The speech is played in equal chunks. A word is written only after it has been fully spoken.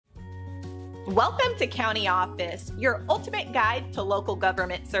Welcome to County Office, your ultimate guide to local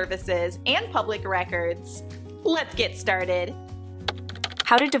government services and public records. Let's get started.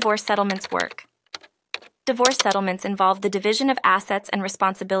 How do divorce settlements work? Divorce settlements involve the division of assets and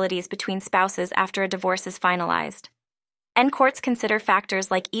responsibilities between spouses after a divorce is finalized. And courts consider factors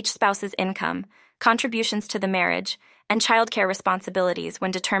like each spouse's income, contributions to the marriage, and childcare responsibilities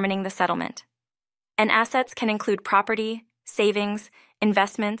when determining the settlement. And assets can include property, savings,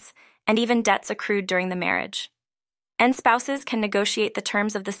 investments, and even debts accrued during the marriage. And spouses can negotiate the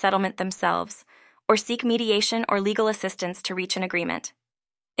terms of the settlement themselves, or seek mediation or legal assistance to reach an agreement.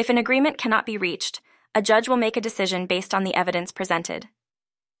 If an agreement cannot be reached, a judge will make a decision based on the evidence presented.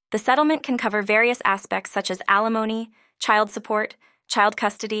 The settlement can cover various aspects such as alimony, child support, child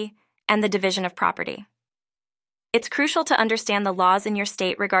custody, and the division of property. It's crucial to understand the laws in your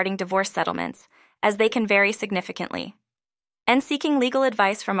state regarding divorce settlements, as they can vary significantly. And seeking legal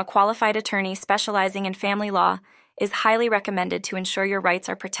advice from a qualified attorney specializing in family law is highly recommended to ensure your rights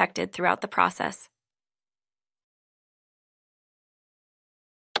are protected throughout the process.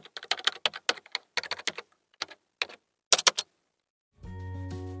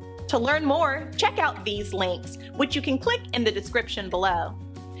 To learn more, check out these links, which you can click in the description below.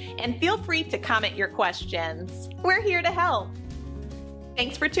 And feel free to comment your questions. We're here to help.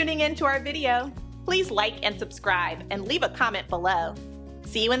 Thanks for tuning in to our video. Please like and subscribe and leave a comment below.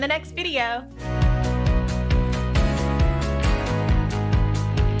 See you in the next video.